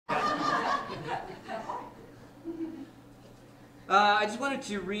I just wanted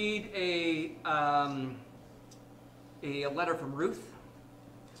to read a letter from Ruth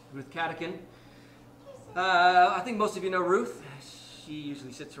Catechin. I think most of you know Ruth. She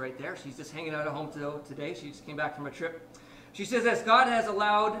usually sits right there. She's just hanging out at home today. She just came back from a trip. She says, as God has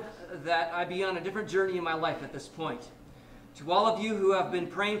allowed that I be on a different journey in my life at this point. To all of you who have been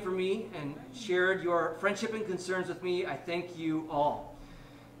praying for me and shared your friendship and concerns with me, I thank you all.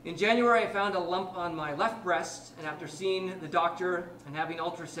 In January, I found a lump on my left breast, and after seeing the doctor and having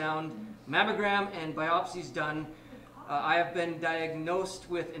ultrasound, mammogram, and biopsies done, I have been diagnosed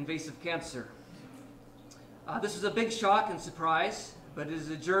with invasive cancer. This is a big shock and surprise, but it is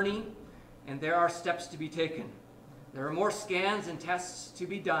a journey, and there are steps to be taken. There are more scans and tests to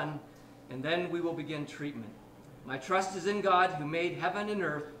be done, and then we will begin treatment. My trust is in God, who made heaven and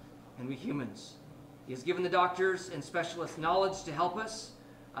earth, and we humans. He has given the doctors and specialists knowledge to help us.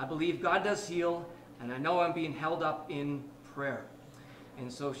 I believe God does heal, and I know I'm being held up in prayer.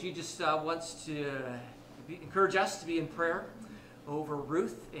 And so she just wants to encourage us to be in prayer over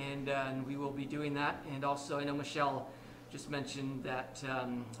Ruth, and we will be doing that. And also, I know Michelle just mentioned that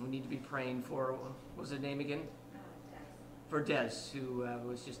we need to be praying for, what was her name again? For Des, who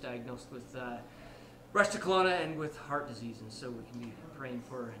was just diagnosed with breast Colonna and with heart disease, and so we can be praying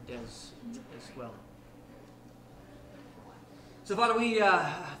for Des as well. So, Father, we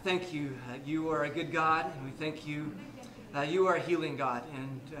thank you. You are a good God, and we thank you. You are a healing God,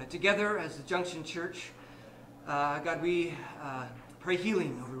 and together as the Junction Church, God, we pray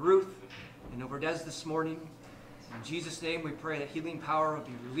healing over Ruth and over Des this morning. In Jesus' name, we pray that healing power would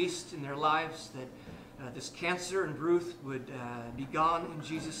be released in their lives, that this cancer in Ruth would be gone in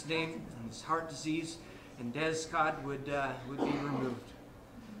Jesus' name, and this heart disease and Des, God, would be removed.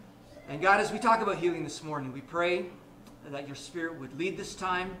 And God, as we talk about healing this morning, we pray that your Spirit would lead this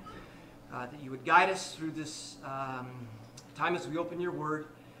time, that you would guide us through this time as we open your word.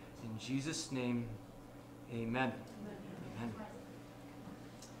 In Jesus' name, amen.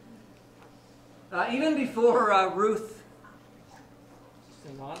 Amen. Even before Ruth... Is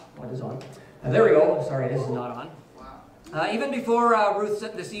this thing on? Oh, it is on. There we go. Sorry, this is not on. Even before Ruth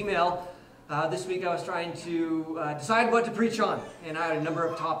sent this email, this week I was trying to decide what to preach on. And I had a number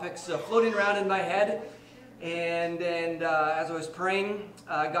of topics floating around in my head. And as I was praying,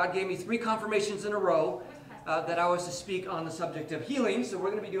 God gave me 3 confirmations in a row that I was to speak on the subject of healing. So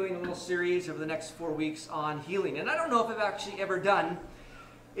we're going to be doing a little series over the next 4 weeks on healing. And I don't know if I've actually ever done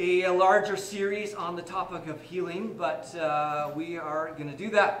a larger series on the topic of healing, but we are going to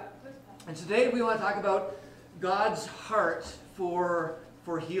do that. And today we want to talk about God's heart for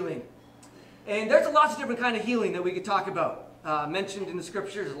healing. And there's lots of different kinds of healing that we could talk about. Mentioned in the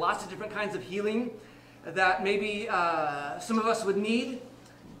scriptures, there's lots of different kinds of healing that maybe some of us would need.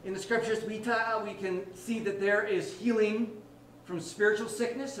 In the scriptures, we can see that there is healing from spiritual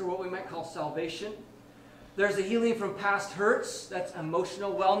sickness, or what we might call salvation. There's a healing from past hurts. That's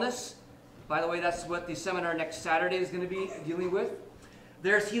emotional wellness. By the way, that's what the seminar next Saturday is going to be dealing with.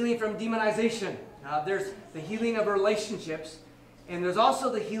 There's healing from demonization. There's the healing of relationships. And there's also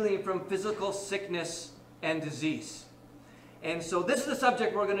the healing from physical sickness and disease. And so this is the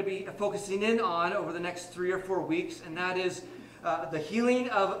subject we're going to be focusing in on over the next 3 or 4 weeks, and that is the healing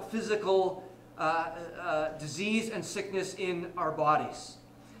of physical disease and sickness in our bodies.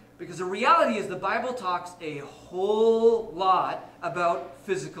 Because the reality is the Bible talks a whole lot about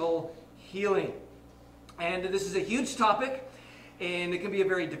physical healing. And this is a huge topic, and it can be a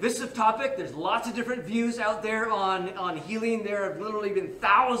very divisive topic. There's lots of different views out there on healing. There have literally been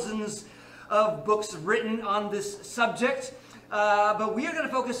thousands of books written on this subject. But we are going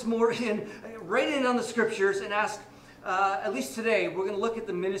to focus more right in on the scriptures and ask, at least today, we're going to look at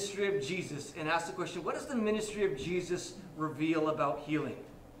the ministry of Jesus and ask the question, what does the ministry of Jesus reveal about healing?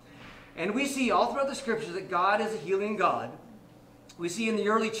 And we see all throughout the scriptures that God is a healing God. We see in the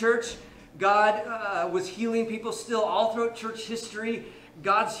early church, God was healing people still all throughout church history.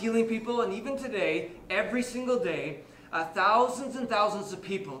 God's healing people, and even today, every single day, thousands and thousands of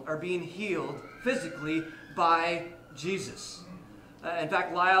people are being healed physically by Jesus. In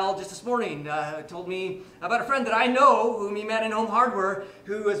fact, Lyle just this morning told me about a friend that I know whom he met in Home Hardware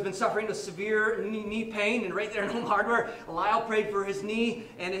who has been suffering with severe knee pain, and right there in Home Hardware, Lyle prayed for his knee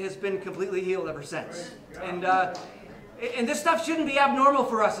and it has been completely healed ever since. And this stuff shouldn't be abnormal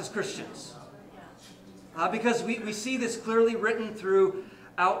for us as Christians because we see this clearly written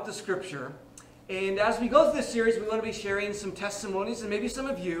throughout the scripture. And as we go through this series, we want to be sharing some testimonies, and maybe some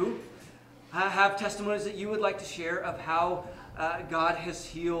of you have testimonies that you would like to share of how God has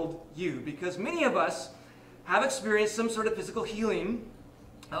healed you. Because many of us have experienced some sort of physical healing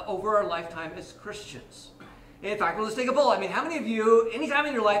over our lifetime as Christians. In fact, we'll just take a poll. I mean, how many of you, anytime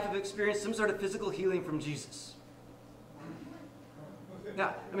in your life, have experienced some sort of physical healing from Jesus?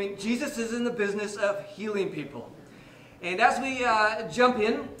 Yeah, I mean, Jesus is in the business of healing people. And as we jump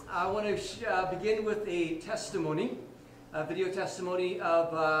in, I want to begin with a testimony, a video testimony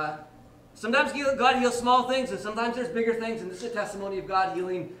of sometimes God heals small things, and sometimes there's bigger things, and this is a testimony of God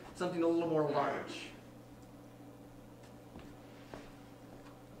healing something a little more large.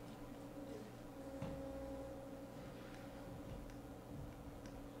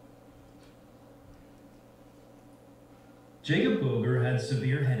 Jacob Boger had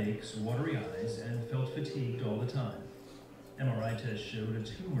severe headaches, watery eyes, and felt fatigued all the time. MRI tests showed a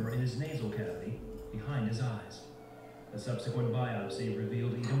tumor in his nasal cavity behind his eyes. A subsequent biopsy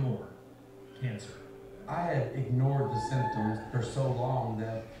revealed even more: cancer. I had ignored the symptoms for so long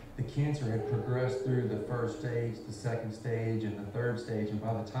that the cancer had progressed through the first stage, the second stage, and the third stage, and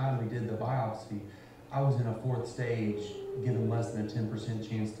by the time we did the biopsy, I was in a fourth stage, given less than a 10%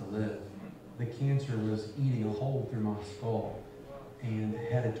 chance to live. The cancer was eating a hole through my skull and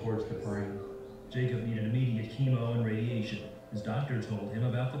headed towards the brain. Jacob needed immediate chemo and radiation. His doctor told him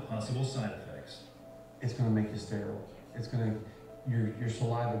about the possible side effects. It's going to make you sterile. It's going to, your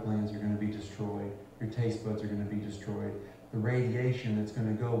saliva glands are going to be destroyed. Your taste buds are going to be destroyed. The radiation that's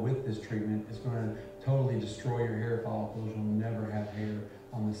going to go with this treatment is going to totally destroy your hair follicles. You'll never have hair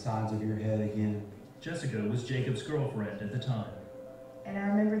on the sides of your head again. Jessica was Jacob's girlfriend at the time. And I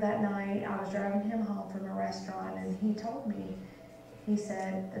remember that night I was driving him home from a restaurant, and he told me, he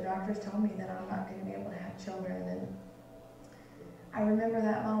said, the doctors told me that I'm not going to be able to have children. And I remember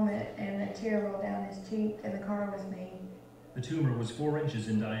that moment, and a tear rolled down his cheek in the car with me. The tumor was 4 inches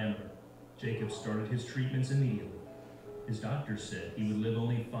in diameter. Jacob started his treatments immediately. His doctor said he would live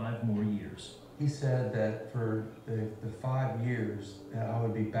only 5 more years. He said that for the 5 years that I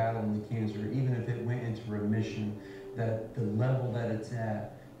would be battling the cancer, even if it went into remission, that the level that it's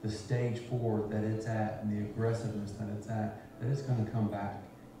at, the stage 4 that it's at, and the aggressiveness that it's at, that it's going to come back.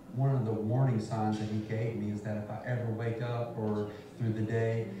 One of the warning signs that he gave me is that if I ever wake up or through the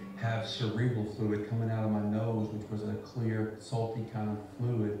day have cerebral fluid coming out of my nose, which was a clear, salty kind of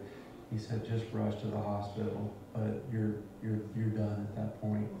fluid, he said, just rush to the hospital, but you're done at that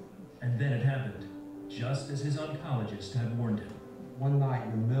point. And then it happened, just as his oncologist had warned him. One night,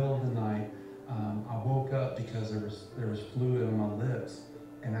 in the middle of the night, I woke up because there was fluid on my lips,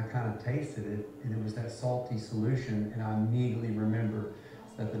 and I kind of tasted it, and it was that salty solution, and I immediately remembered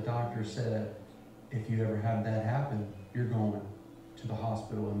that the doctor said, if you ever have that happen, you're going to the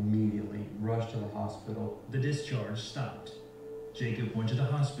hospital immediately. Rush to the hospital. The discharge stopped. Jacob went to the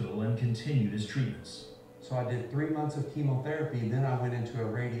hospital and continued his treatments. So I did 3 months of chemotherapy, then I went into a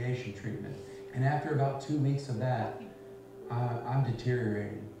radiation treatment. And after about 2 weeks of that, I'm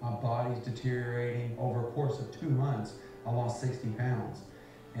deteriorating. My body's deteriorating. Over a course of 2 months, I lost 60 pounds.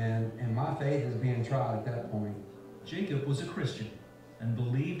 And my faith is being tried at that point. Jacob was a Christian and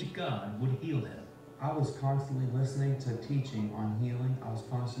believed God would heal him. I was constantly listening to teaching on healing. I was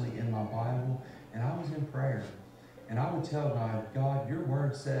constantly in my Bible, and I was in prayer. And I would tell God, God, your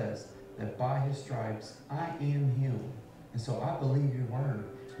word says that by his stripes, I am healed. And so I believe your word.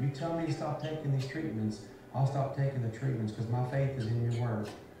 You tell me to stop taking these treatments, I'll stop taking the treatments because my faith is in your word.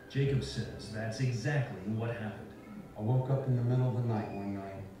 Jacob says that's exactly what happened. I woke up in the middle of the night one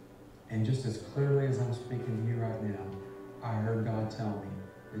night, and just as clearly as I'm speaking to you right now, I heard God tell me,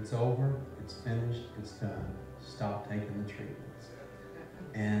 it's over, it's finished, it's done. Stop taking the treatments.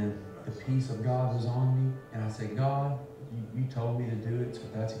 And the peace of God was on me, and I said, God, you told me to do it, so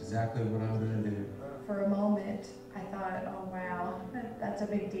that's exactly what I'm going to do. For a moment, I thought, oh wow, that's a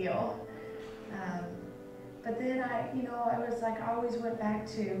big deal. But then I was like, I always went back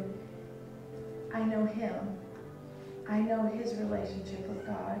to, I know him. I know his relationship with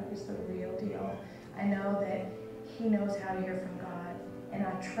God is the real deal. I know that he knows how to hear from God. And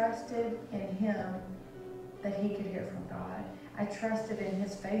I trusted in him that he could hear from God. I trusted in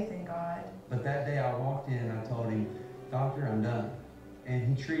his faith in God. But that day I walked in and I told him, Doctor, I'm done.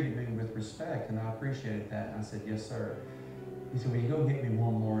 And he treated me with respect, and I appreciated that. And I said, yes, sir. He said, will you go get me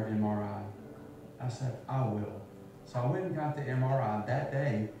one more MRI? I said, I will. So I went and got the MRI that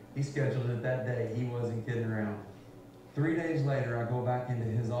day. He scheduled it that day. He wasn't kidding around. 3 days later, I go back into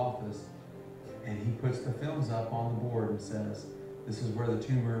his office, and he puts the films up on the board and says, this is where the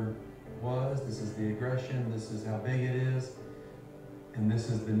tumor was, this is the aggression, this is how big it is, and this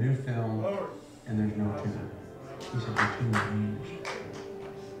is the new film, and there's no tumor. He said, the tumor vanished.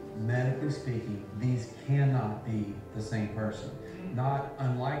 Medically speaking, these cannot be the same person. Not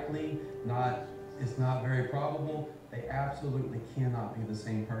unlikely, it's not very probable, They absolutely cannot be the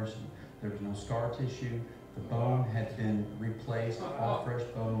same person. There was no scar tissue. The bone had been replaced, all fresh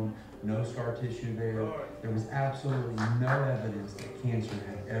bone, no scar tissue there. There was absolutely no evidence that cancer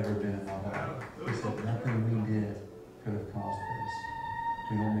had ever been in my body. He said, nothing we did could have caused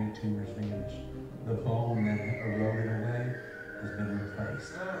this. We don't make tumors vanish. The bone that had eroded away has been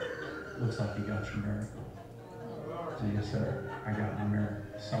replaced. Looks like you got your miracle. So yes, sir, I got my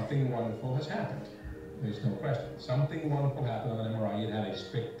miracle. Something wonderful has happened. There's no question. Something wonderful happened on an MRI. It had a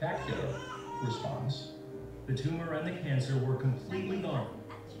spectacular response. The tumor and the cancer were completely gone,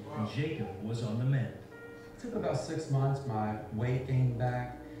 and Jacob was on the mend. It took about 6 months. My weight gained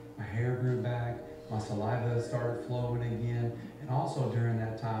back, my hair grew back, my saliva started flowing again, and also during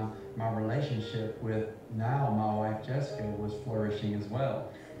that time, my relationship with now my wife Jessica was flourishing as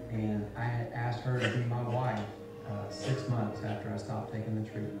well. And I had asked her to be my wife 6 months after I stopped taking the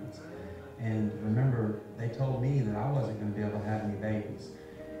treatments. And remember, they told me that I wasn't going to be able to have any babies.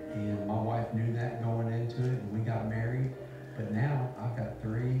 And my wife knew that going into it, and we got married. But now I've got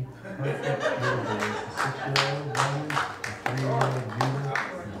 3 perfect little boys, a 6-year-old Roman, a 3-year-old Judah,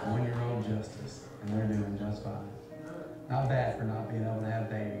 and a 1-year-old Justice. And they're doing just fine. Not bad for not being able to have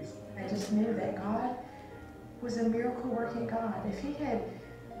babies. I just knew that God was a miracle-working God. If he had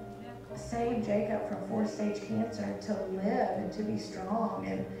saved Jacob from 4th-stage cancer to live and to be strong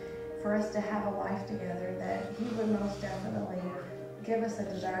and for us to have a life together, that he would most definitely give us the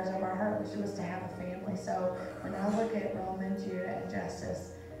desires of our heart, which was to have a family. So when I look at Roman, Judah, and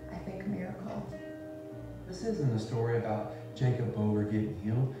Justice, I think miracle. This isn't a story about Jacob Boger getting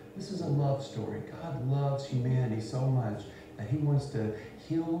healed. This is a love story. God loves humanity so much that he wants to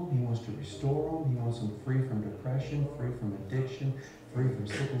heal them, he wants to restore them, he wants them free from depression, free from addiction, free from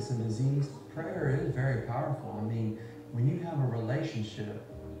sickness and disease. Prayer is very powerful. I mean, when you have a relationship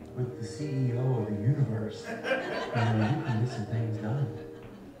with the CEO of the universe, you can get some things done.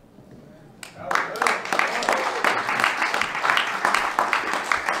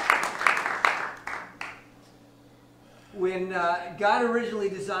 When God originally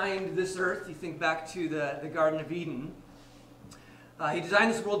designed this earth, you think back to the Garden of Eden, he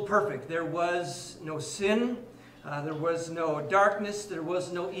designed this world perfect. There was no sin, there was no darkness, there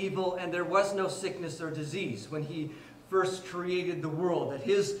was no evil, and there was no sickness or disease when he first created the world. That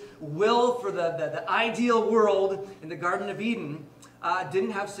his will for the ideal world in the Garden of Eden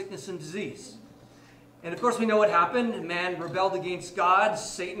didn't have sickness and disease. And of course we know what happened. Man rebelled against God.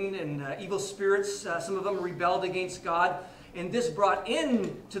 Satan and evil spirits, some of them rebelled against God. And this brought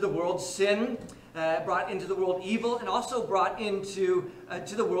into the world sin, brought into the world evil, and also brought into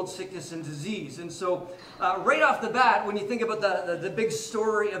to the world sickness and disease. And so right off the bat, when you think about the big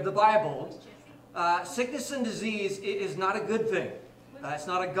story of the Bible, sickness and disease is not a good thing. It's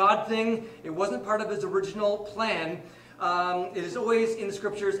not a God thing. It wasn't part of his original plan. It is always in the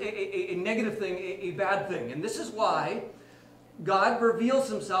scriptures a negative thing, a bad thing. And this is why God reveals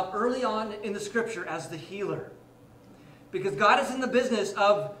himself early on in the scripture as the healer. Because God is in the business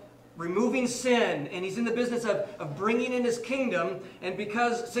of removing sin, and he's in the business of bringing in his kingdom. And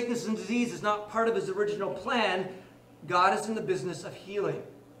because sickness and disease is not part of his original plan, God is in the business of healing.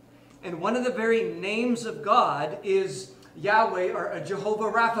 And one of the very names of God is Yahweh, or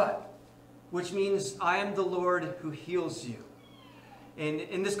Jehovah Rapha, which means I am the Lord who heals you. And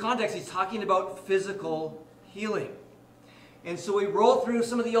in this context, he's talking about physical healing. And so we roll through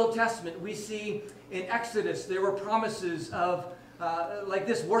some of the Old Testament. We see in Exodus, there were promises of like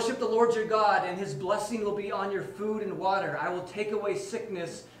this: worship the Lord your God, and his blessing will be on your food and water. I will take away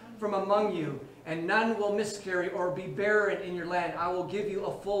sickness from among you, and none will miscarry or be barren in your land. I will give you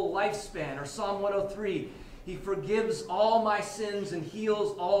a full lifespan. Or Psalm 103, he forgives all my sins and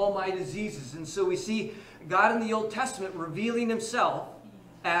heals all my diseases. And so we see God in the Old Testament revealing himself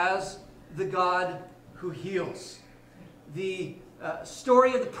as the God who heals. The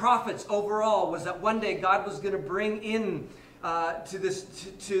story of the prophets overall was that one day God was going to bring in to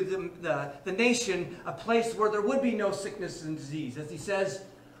the nation a place where there would be no sickness and disease. As he says,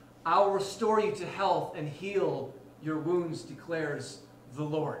 I will restore you to health and heal your wounds, declares the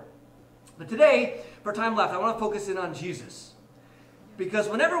Lord. But today, for time left, I want to focus in on Jesus. Because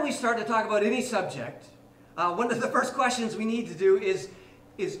whenever we start to talk about any subject, one of the first questions we need to do is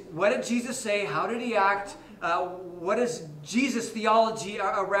what did Jesus say? How did he act? What is Jesus' theology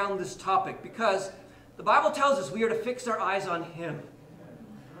around this topic? Because the Bible tells us we are to fix our eyes on him.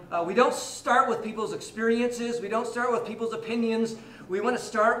 We don't start with people's experiences. We don't start with people's opinions. We want to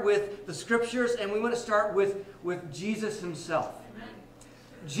start with the scriptures, and we want to start with Jesus himself.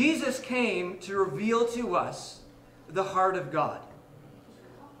 Jesus came to reveal to us the heart of God.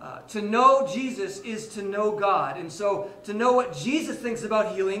 To know Jesus is to know God. And so to know what Jesus thinks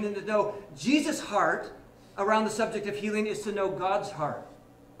about healing and to know Jesus' heart around the subject of healing is to know God's heart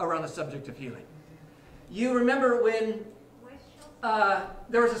around the subject of healing. You remember when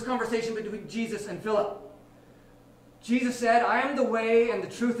there was this conversation between Jesus and Philip. Jesus said, I am the way and the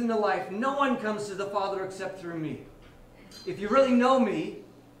truth and the life. No one comes to the Father except through me. If you really know me,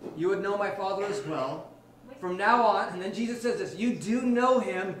 you would know my Father as well. From now on, and then Jesus says this, you do know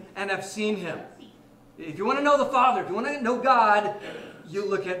him and have seen him. If you want to know the Father, if you want to know God, you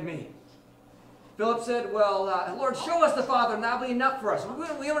look at me. Philip said, well, Lord, show us the Father, and that'll be enough for us.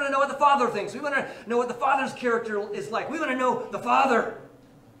 We want to know what the Father thinks. We want to know what the Father's character is like. We want to know the Father.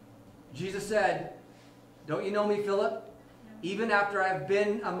 Jesus said, don't you know me, Philip? Even after I've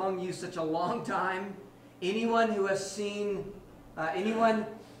been among you such a long time, anyone who has seen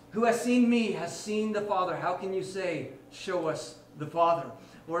me has seen the Father. How can you say, show us the Father?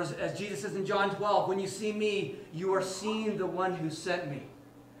 Or as Jesus says in John 12, when you see me, you are seeing the one who sent me.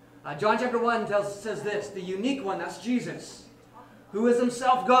 John chapter 1 says this, the unique one, that's Jesus, who is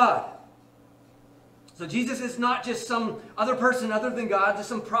himself God. So Jesus is not just some other person other than God, just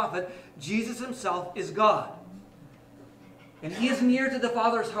some prophet. Jesus himself is God. And he is near to the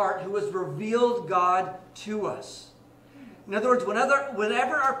Father's heart who has revealed God to us. In other words,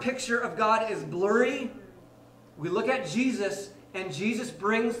 whenever our picture of God is blurry, we look at Jesus, and Jesus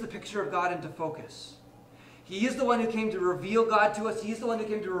brings the picture of God into focus. He is the one who came to reveal God to us. He is the one who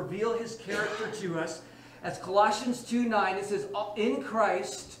came to reveal his character to us. As Colossians 2:9, it says, in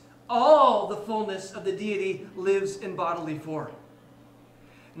Christ, all the fullness of the deity lives in bodily form.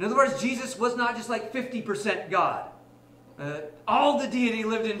 In other words, Jesus was not just like 50% God. All the deity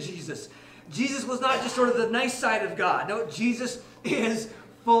lived in Jesus. Jesus was not just sort of the nice side of God. No, Jesus is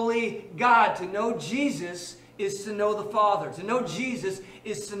fully God. To know Jesus is to know the Father. To know Jesus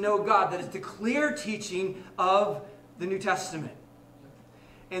is to know God. That is the clear teaching of the New Testament.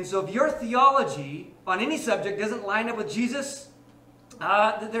 And so if your theology on any subject doesn't line up with Jesus,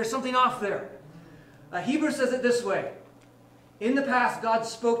 there's something off there. Hebrews says it this way. In the past, God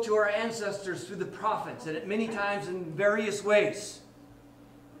spoke to our ancestors through the prophets, and at many times in various ways.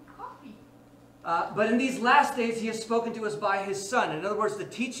 But in these last days, he has spoken to us by his Son. In other words, the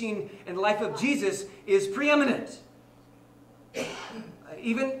teaching and life of Jesus is preeminent.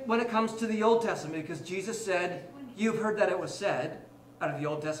 Even when it comes to the Old Testament, because Jesus said, you've heard that it was said out of the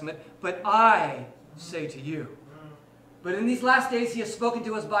Old Testament, but I say to you. But in these last days, he has spoken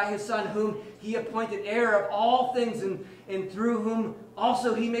to us by his Son, whom he appointed heir of all things, and through whom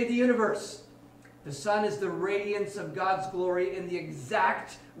also he made the universe. The Son is the radiance of God's glory and the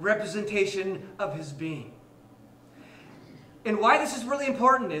exact representation of his being. And why this is really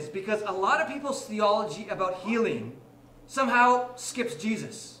important is because a lot of people's theology about healing somehow skips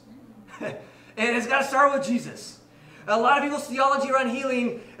Jesus. And it's got to start with Jesus. A lot of people's theology around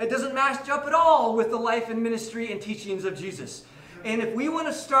healing, it doesn't match up at all with the life and ministry and teachings of Jesus. And if we want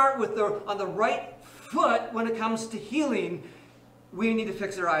to start on the right foot when it comes to healing, we need to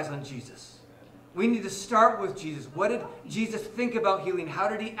fix our eyes on Jesus. We need to start with Jesus. What did Jesus think about healing? How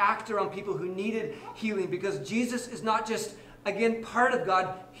did he act around people who needed healing? Because Jesus is not just, again, part of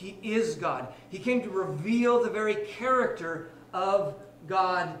God. He is God. He came to reveal the very character of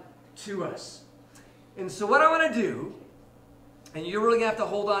God to us. And so what I want to do, and you're really going to have to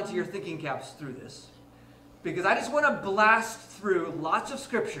hold on to your thinking caps through this, because I just want to blast through lots of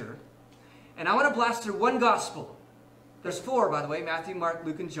Scripture, and I want to blast through one gospel. There's 4, by the way, Matthew, Mark,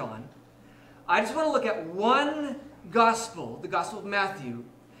 Luke, and John. I just want to look at one gospel, the Gospel of Matthew,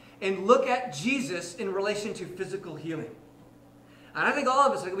 and look at Jesus in relation to physical healing. And I think all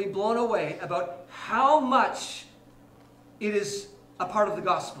of us are going to be blown away about how much it is a part of the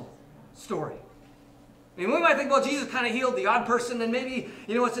gospel story. I mean, we might think, well, Jesus kind of healed the odd person, and maybe,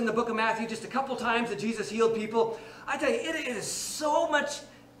 you know, it's in the book of Matthew just a couple times that Jesus healed people. I tell you, it is so much,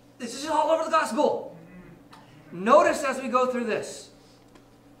 this is all over the gospel. Notice as we go through this,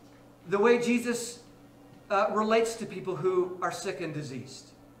 the way Jesus relates to people who are sick and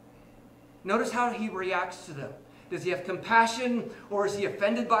diseased. Notice how he reacts to them. Does he have compassion, or is he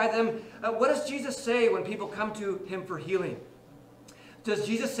offended by them? What does Jesus say when people come to him for healing? Does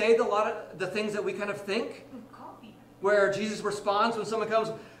Jesus say a lot of the things that we kind of think? Where Jesus responds when someone comes,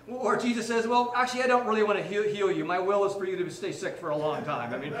 or Jesus says, well, actually, I don't really want to heal you. My will is for you to stay sick for a long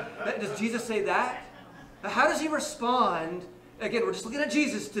time. I mean, does Jesus say that? How does he respond? Again, we're just looking at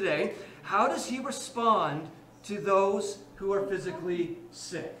Jesus today. How does he respond to those who are physically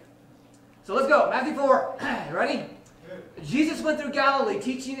sick? So let's go. Matthew 4. Ready? Jesus went through Galilee,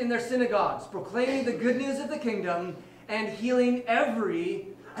 teaching in their synagogues, proclaiming the good news of the kingdom, and healing every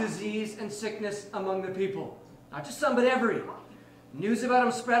disease and sickness among the people. Not just some, but every. News about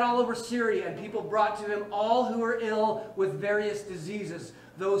him spread all over Syria, and people brought to him all who were ill with various diseases,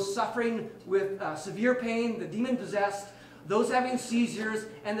 those suffering with severe pain, the demon-possessed, those having seizures,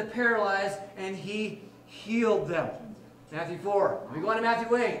 and the paralyzed, and he healed them. Matthew 4. We go on to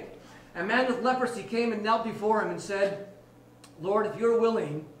Matthew 8. A man with leprosy came and knelt before him and said, Lord, if you're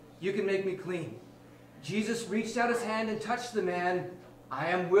willing, you can make me clean. Jesus reached out his hand and touched the man. I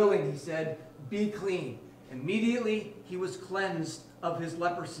am willing, he said, be clean. Immediately, he was cleansed of his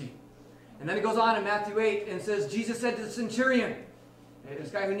leprosy. And then it goes on in Matthew 8 and says, Jesus said to the centurion,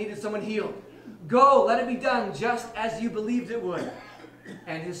 this guy who needed someone healed, go, let it be done just as you believed it would.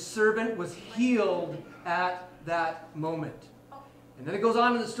 And his servant was healed at that moment. And then it goes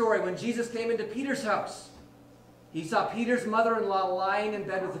on in the story, when Jesus came into Peter's house, he saw Peter's mother-in-law lying in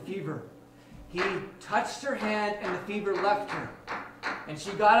bed with a fever. He touched her hand and the fever left her. And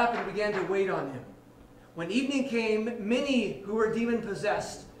she got up and began to wait on him. When evening came, many who were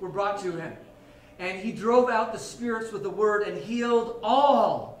demon-possessed were brought to him. And he drove out the spirits with the word and healed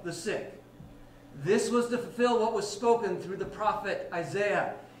all the sick. This was to fulfill what was spoken through the prophet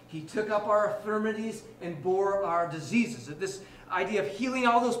Isaiah. He took up our infirmities and bore our diseases. This idea of healing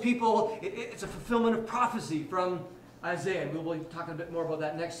all those people, it's a fulfillment of prophecy from Isaiah. And we'll be talking a bit more about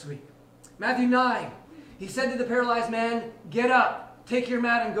that next week. Matthew 9. He said to the paralyzed man, get up, take your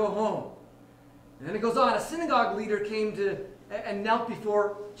mat and go home. And then it goes on. A synagogue leader came to and knelt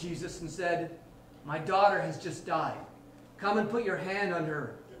before Jesus and said, my daughter has just died. Come and put your hand on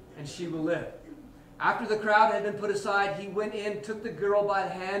her, and she will live. After the crowd had been put aside, he went in, took the girl by the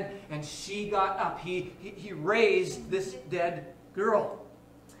hand, and she got up. He raised this dead girl.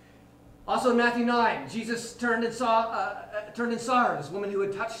 Also in Matthew 9, Jesus turned and saw her, this woman who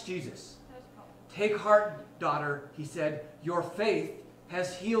had touched Jesus. Take heart, daughter, he said, your faith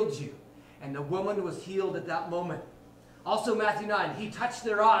has healed you. And the woman was healed at that moment. Also Matthew 9, he touched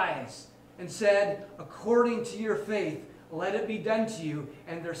their eyes and said, according to your faith, let it be done to you.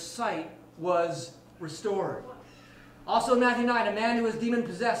 And their sight was restored. Also in Matthew 9, a man who was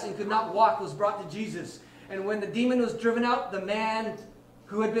demon-possessed and could not walk was brought to Jesus. And when the demon was driven out, the man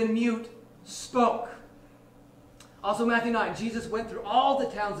who had been mute spoke. Also Matthew 9, Jesus went through all the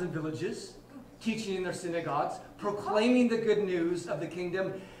towns and villages, teaching in their synagogues, proclaiming the good news of the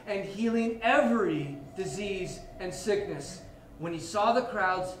kingdom, and healing every disease and sickness. When he saw the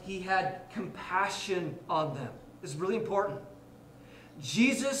crowds, he had compassion on them. This is really important.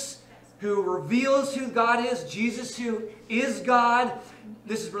 Jesus, who reveals who God is, Jesus who is God,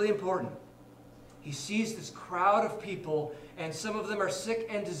 this is really important. He sees this crowd of people, and some of them are sick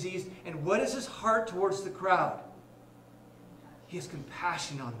and diseased, and what is his heart towards the crowd? He has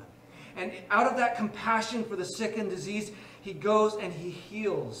compassion on them. And out of that compassion for the sick and diseased, he goes and he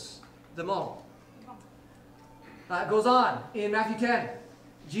heals them all. It goes on in Matthew 10.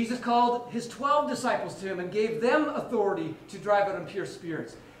 Jesus called his 12 disciples to him and gave them authority to drive out impure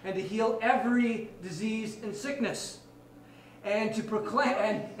spirits and to heal every disease and sickness. And to proclaim,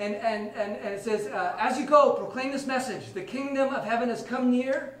 and it says, as you go, proclaim this message. The kingdom of heaven has come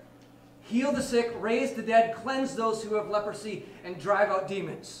near. Heal the sick, raise the dead, cleanse those who have leprosy, and drive out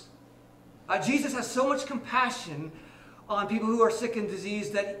demons. Jesus has so much compassion on people who are sick and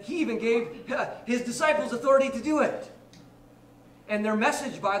diseased that he even gave his disciples authority to do it. And their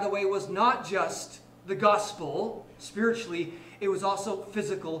message, by the way, was not just the gospel spiritually, it was also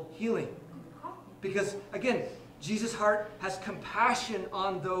physical healing. Because, again, Jesus' heart has compassion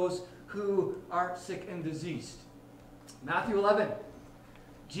on those who are sick and diseased. Matthew 11.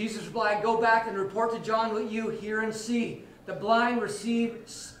 Jesus replied, go back and report to John what you hear and see. The blind receive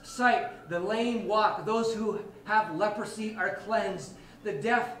sight, the lame walk, those who have leprosy are cleansed, the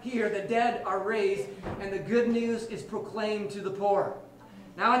deaf hear, the dead are raised, and the good news is proclaimed to the poor.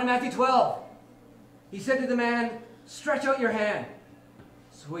 Now into Matthew 12. He said to the man, stretch out your hand.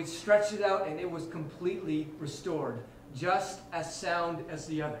 So he stretched it out, and it was completely restored, just as sound as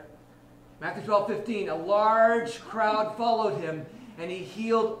the other. Matthew 12:15, a large crowd followed him, and he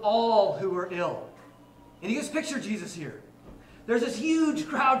healed all who were ill. And you just picture Jesus here. There's this huge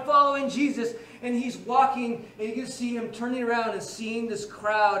crowd following Jesus, and he's walking, and you can see him turning around and seeing this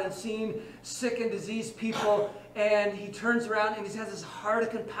crowd and seeing sick and diseased people, and he turns around and he has this heart of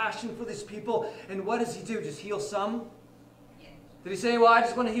compassion for these people. And what does he do? Just heal some? Did he say, well, I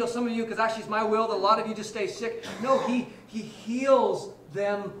just want to heal some of you because actually it's my will that a lot of you just stay sick? No, he heals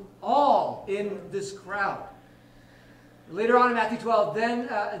them all in this crowd. Later on in Matthew 12, then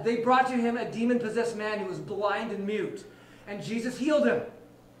they brought to him a demon-possessed man who was blind and mute. And Jesus healed him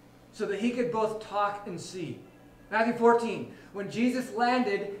so that he could both talk and see. Matthew 14, when Jesus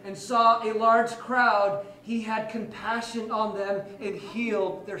landed and saw a large crowd, he had compassion on them and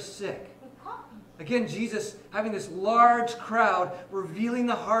healed their sick. Again, Jesus having this large crowd, revealing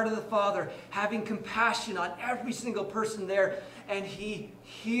the heart of the Father, having compassion on every single person there, and he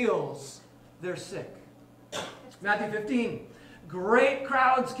heals their sick. Matthew 15, great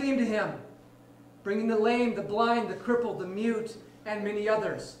crowds came to him, bringing the lame, the blind, the crippled, the mute, and many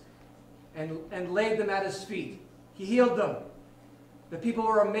others, and laid them at his feet. He healed them. The people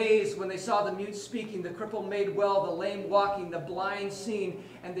were amazed when they saw the mute speaking, the crippled made well, the lame walking, the blind seeing,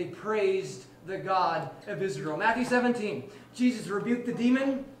 and they praised the God of Israel. Matthew 17, Jesus rebuked the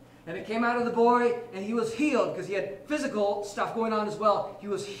demon, and it came out of the boy, and he was healed because he had physical stuff going on as well. He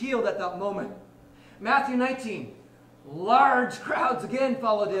was healed at that moment. Matthew 19, large crowds again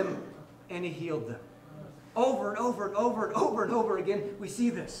followed him, and he healed them. Over and over and over and over and over again, we see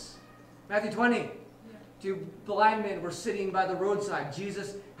this. Matthew 20, two blind men were sitting by the roadside.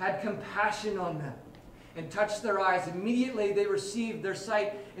 Jesus had compassion on them and touched their eyes. Immediately they received their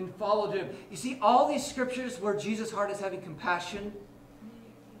sight and followed him. You see all these scriptures where Jesus' heart is having compassion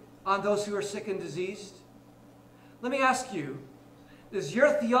on those who are sick and diseased? Let me ask you, does your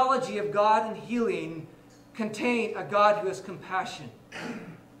theology of God and healing contain a God who has compassion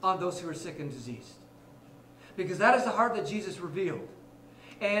on those who are sick and diseased? Because that is the heart that Jesus revealed.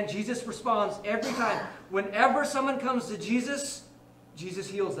 And Jesus responds every time. Whenever someone comes to Jesus, Jesus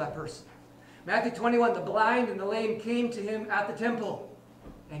heals that person. Matthew 21, the blind and the lame came to him at the temple,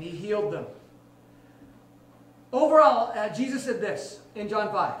 and he healed them. Overall, Jesus said this in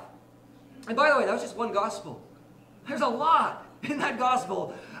John 5. And by the way, that was just one gospel. There's a lot in that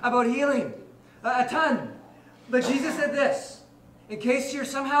gospel about healing. A ton. But Jesus said this. In case you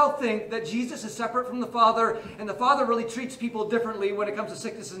somehow think that Jesus is separate from the Father, and the Father really treats people differently when it comes to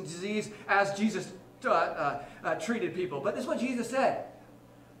sickness and disease as Jesus treated people. But this is what Jesus said.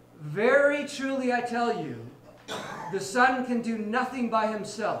 Very truly I tell you, the Son can do nothing by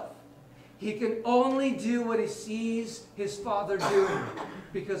himself. He can only do what he sees his Father doing.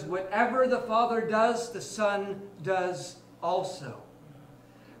 Because whatever the Father does, the Son does also.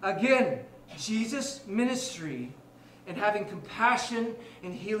 Again, Jesus' ministry and having compassion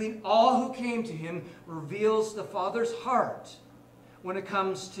and healing all who came to him reveals the Father's heart when it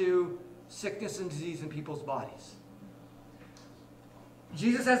comes to sickness and disease in people's bodies.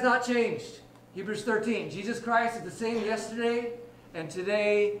 Jesus has not changed. Hebrews 13. Jesus Christ is the same yesterday and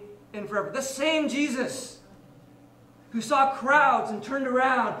today and forever. The same Jesus who saw crowds and turned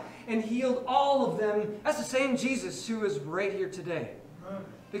around and healed all of them. That's the same Jesus who is right here today.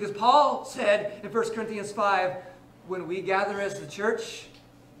 Because Paul said in 1 Corinthians 5, when we gather as the church,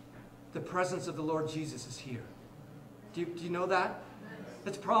 the presence of the Lord Jesus is here. Do you know that?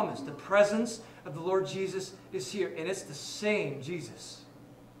 It's promised. The presence of the Lord Jesus is here. And it's the same Jesus.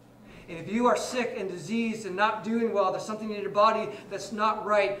 And if you are sick and diseased and not doing well, there's something in your body that's not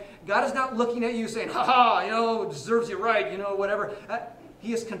right, God is not looking at you saying, ha ha, deserves you right, whatever.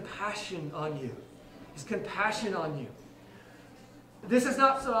 He has compassion on you. His compassion on you. This is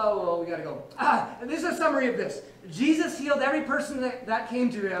not so, we got to go. This is a summary of this. Jesus healed every person that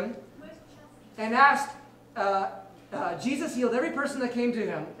came to him and asked, Jesus healed every person that came to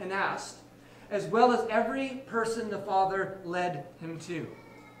him and asked, as well as every person the Father led him to.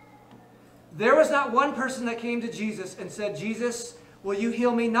 There was not one person that came to Jesus and said, Jesus, will you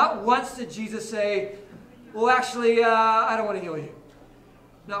heal me? Not once did Jesus say, well, actually, I don't want to heal you.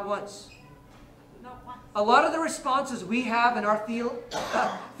 Not once. A lot of the responses we have in our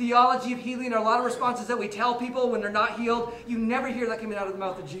theology of healing are a lot of responses that we tell people when they're not healed. You never hear that coming out of the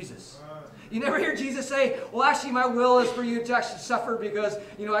mouth of Jesus. You never hear Jesus say, well, actually, my will is for you to actually suffer because,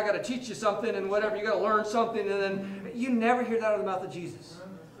 I got to teach you something and whatever. You got to learn something. And then you never hear that out of the mouth of Jesus.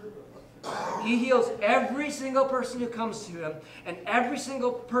 He heals every single person who comes to him and every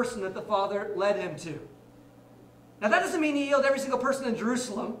single person that the Father led him to. Now, that doesn't mean he healed every single person in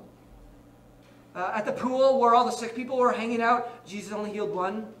Jerusalem. At the pool where all the sick people were hanging out, Jesus only healed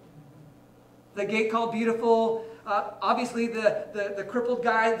one. The gate called Beautiful. Obviously, the crippled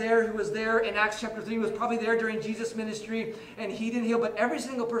guy there who was there in Acts chapter 3 was probably there during Jesus' ministry, and he didn't heal. But every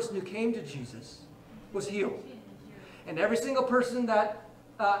single person who came to Jesus was healed. And every single person that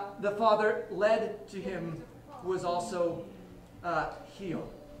the Father led to him was also healed.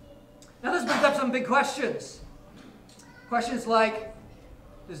 Now, this brings up some big questions. Questions like,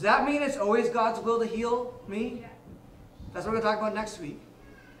 does that mean it's always God's will to heal me? That's what we're going to talk about next week.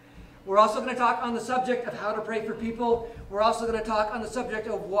 We're also going to talk on the subject of how to pray for people. We're also going to talk on the subject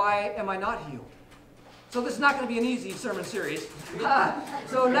of why am I not healed. So this is not going to be an easy sermon series.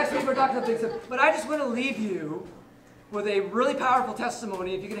 So next week we're talking about things. But I just want to leave you with a really powerful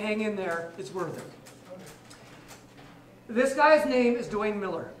testimony. If you can hang in there, it's worth it. This guy's name is Dwayne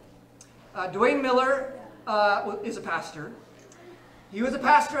Miller. Dwayne Miller is a pastor. He was a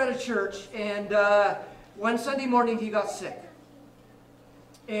pastor at a church, and one Sunday morning he got sick.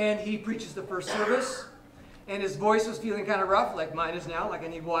 And he preaches the first service, and his voice was feeling kind of rough, like mine is now, like I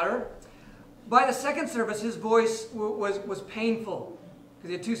need water. By the second service, his voice was painful, because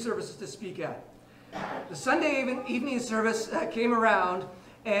he had 2 services to speak at. The Sunday evening service came around,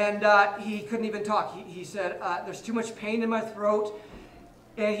 and he couldn't even talk. He said, there's too much pain in my throat.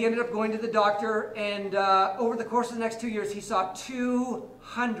 And he ended up going to the doctor, and over the course of the next 2 years, he saw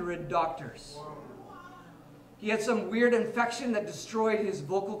 200 doctors. He had some weird infection that destroyed his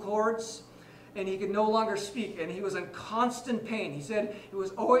vocal cords, and he could no longer speak, and he was in constant pain. He said it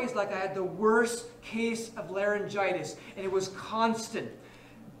was always like I had the worst case of laryngitis, and it was constant.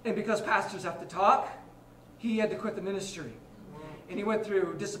 And because pastors have to talk, he had to quit the ministry. And he went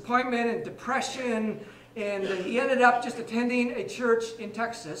through disappointment and depression, and he ended up just attending a church in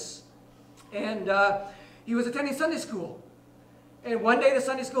Texas, and he was attending Sunday school. And one day the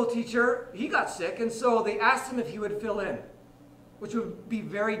Sunday school teacher, he got sick, and so they asked him if he would fill in, which would be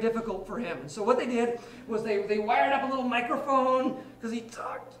very difficult for him. And so what they did was they wired up a little microphone, because he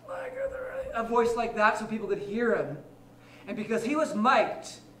talked like a voice like that so people could hear him. And because he was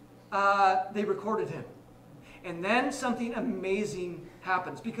mic'd, they recorded him. And then something amazing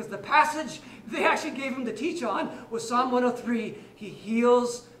happens, because the passage they actually gave him to teach on was Psalm 103, he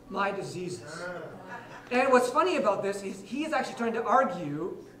heals my diseases. And what's funny about this is he is actually trying to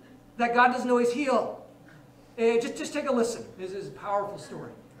argue that God doesn't always heal. Just take a listen. This is a powerful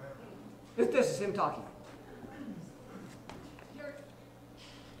story. This is him talking.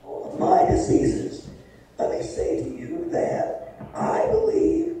 All of my diseases, let me say to you that I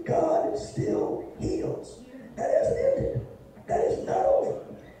believe God still heals. That hasn't ended. That is not over.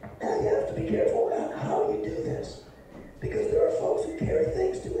 Now you have to be careful about how you do this, because there are folks who carry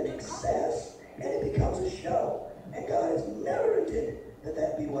things to an excess and it becomes a show. And God has never intended that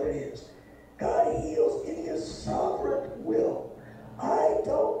that be what it is. God heals in his sovereign will. I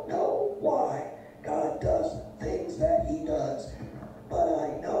don't know why God does things that he does, but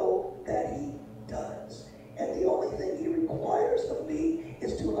I know that he does. And the only thing he requires of me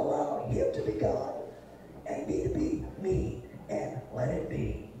is to allow him to be God and me to be me, and let it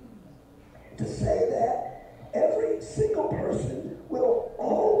be. To say that every single person will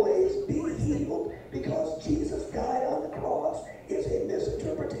always be healed because Jesus died on the cross is a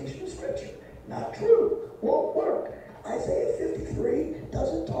misinterpretation of Scripture. Not true. Won't work. Isaiah 53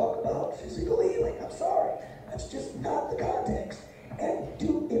 doesn't talk about physical healing. I'm sorry. That's just not the context. And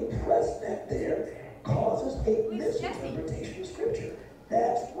to impress that there causes a misinterpretation of Scripture.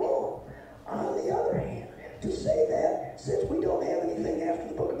 That's wrong. On the other hand, to say that since we don't have anything after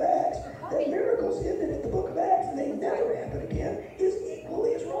the book of Acts, that miracles ended at the book of Acts and they never happen again is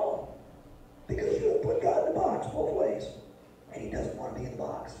equally as wrong. Because you have put God in a box both ways. And he doesn't want to be in the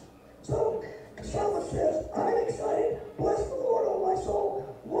box. So, the psalmist says, I'm excited. Bless the Lord, O my soul.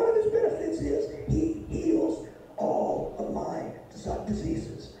 One of his benefits is he heals all of my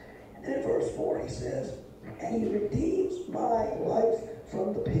diseases. And then in verse 4 he says, and he redeems my life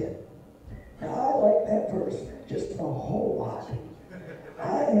from the pit. Now, I like that verse just a whole lot.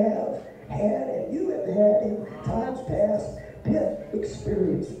 I have had, and you have had in times past, pit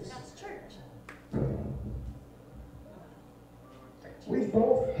experiences. That's church. We've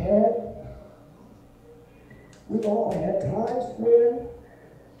all had times when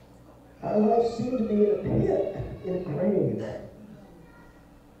our life seemed to be in a pit, in a grave.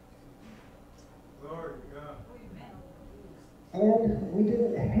 Glory to God. And we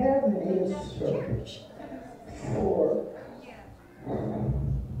didn't have an answer for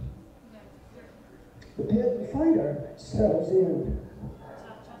the pit to find ourselves in.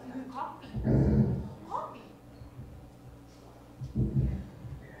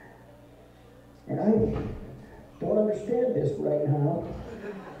 And I don't understand this right now.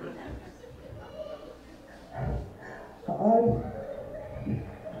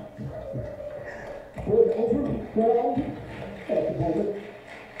 We're overwhelmed at the moment.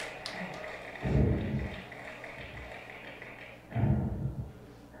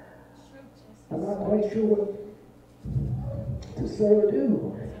 I'm not quite sure what to say or do.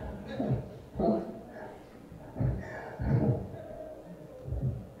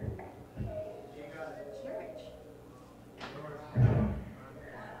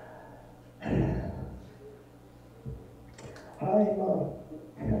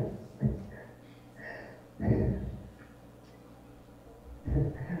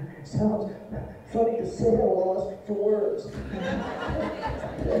 Funny to say, I'm lost for words.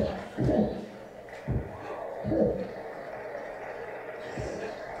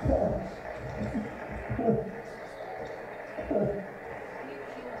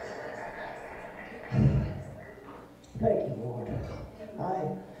 Thank you, Lord.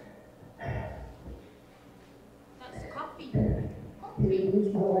 That's coffee. He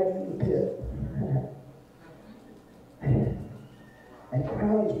removes my life from the pit and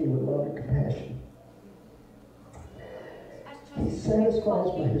crowns me with love and compassion. He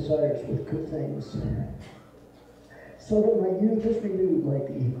satisfies my desires with good things, so that my youth is renewed like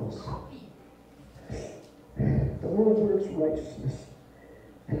the eagles. The Lord works righteousness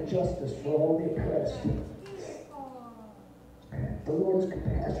and justice for all the oppressed. The Lord is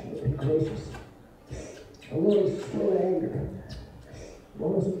compassionate and gracious. The Lord is slow to anger. The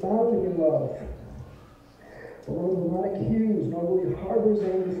Lord is abounding in love. The Lord will not accuse, nor will he harbor his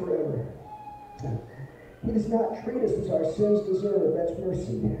anger forever. He does not treat us as our sins deserve, that's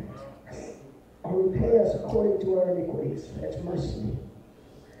mercy. Or repay us according to our iniquities, that's mercy.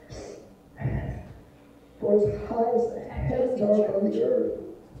 For as high as the heavens are from the earth,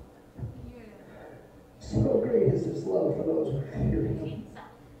 so great is his love for those who fear him.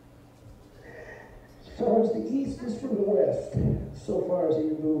 As far as the east is from the west, so far as he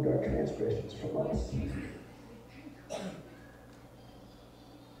removed our transgressions from us.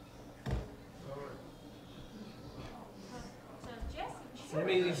 It's an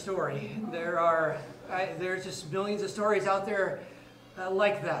amazing story. There's just millions of stories out there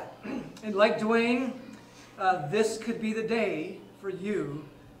like that. And like Dwayne, this could be the day for you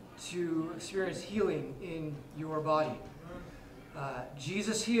to experience healing in your body.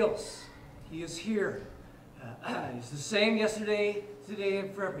 Jesus heals. He is here. He's the same yesterday, today,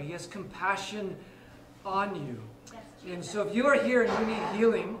 and forever. He has compassion on you. And so if you are here and you need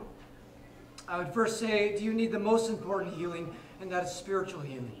healing, I would first say, do you need the most important healing? And that is spiritual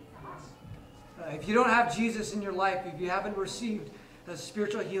healing. If you don't have Jesus in your life, if you haven't received the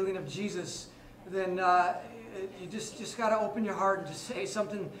spiritual healing of Jesus, then you just got to open your heart and just say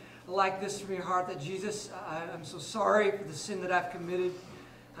something like this from your heart, that Jesus, I'm so sorry for the sin that I've committed.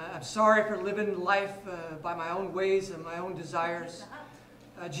 I'm sorry for living life by my own ways and my own desires.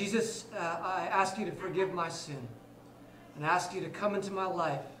 Jesus, I ask you to forgive my sin and ask you to come into my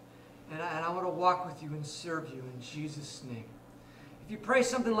life, and I want to walk with you and serve you in Jesus' name. If you pray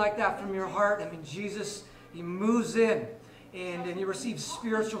something like that from your heart, I mean, Jesus, he moves in and you receive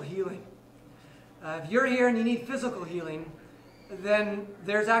spiritual healing. If you're here and you need physical healing, then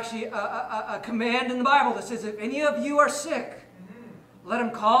there's actually a command in the Bible that says, if any of you are sick, let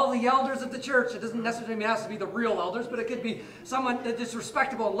them call the elders of the church. It doesn't necessarily mean it has to be the real elders, but it could be someone that is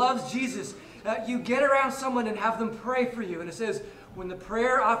respectable and loves Jesus. You get around someone and have them pray for you. And it says, when the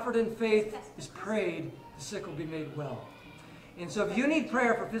prayer offered in faith is prayed, the sick will be made well. And so if you need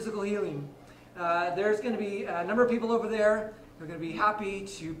prayer for physical healing, there's going to be a number of people over there who are going to be happy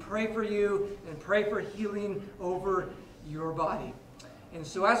to pray for you and pray for healing over your body. And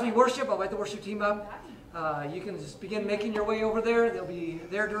so as we worship, I'll invite the worship team up. You can just begin making your way over there. They'll be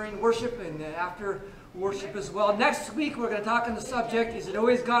there during worship and after worship as well. Next week, we're going to talk on the subject, is it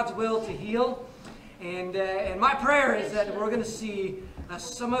always God's will to heal? And my prayer is that we're going to see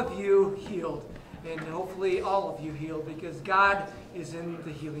some of you healed, and hopefully all of you healed, because God is in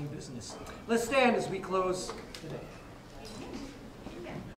the healing business. Let's stand as we close today.